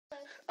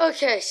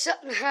Okay,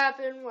 something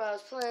happened while I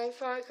was playing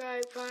Far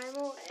Cry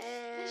Primal,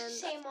 and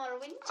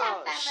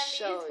I'll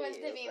show you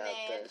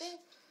about this.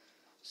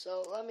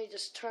 So let me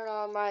just turn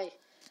on my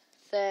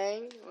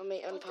thing. Let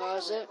me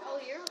unpause it. Oh,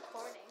 you're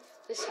recording.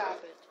 This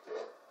happened.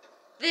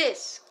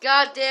 This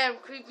goddamn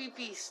creepy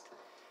beast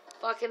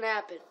fucking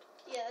happened.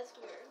 Yeah, that's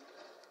weird.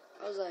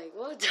 I was like,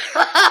 what?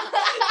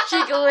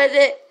 Chico with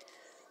it.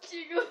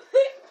 Chico.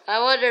 I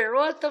wondered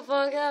what the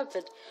fuck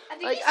happened. I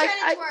think he's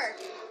trying to twerk.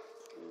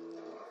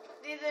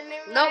 The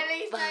new Nope.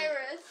 Miley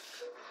Cyrus.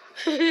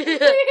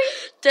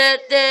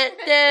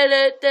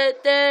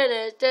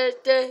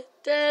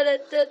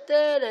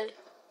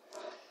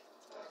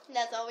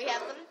 That's all we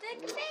have for the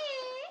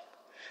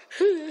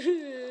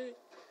today.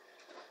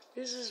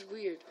 This is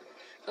weird.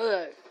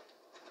 Okay.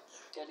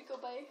 Gotta go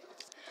by.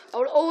 I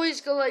would always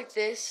go like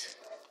this.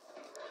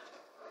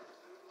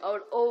 I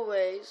would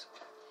always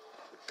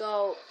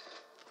go,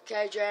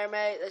 okay,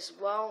 Jeremy, this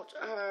won't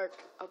hurt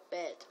a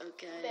bit,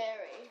 okay?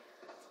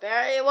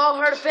 Barry, it won't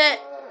hurt a bit.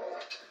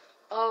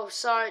 Oh,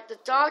 sorry, the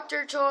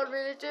doctor told me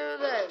to do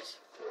this.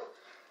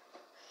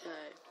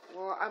 Okay,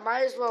 well, I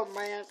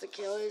might have to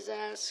kill his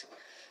ass,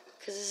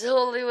 because it's the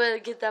only way to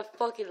get that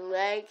fucking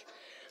leg,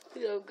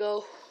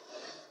 go.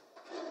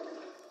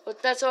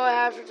 But that's all I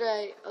have for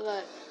today.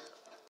 Okay.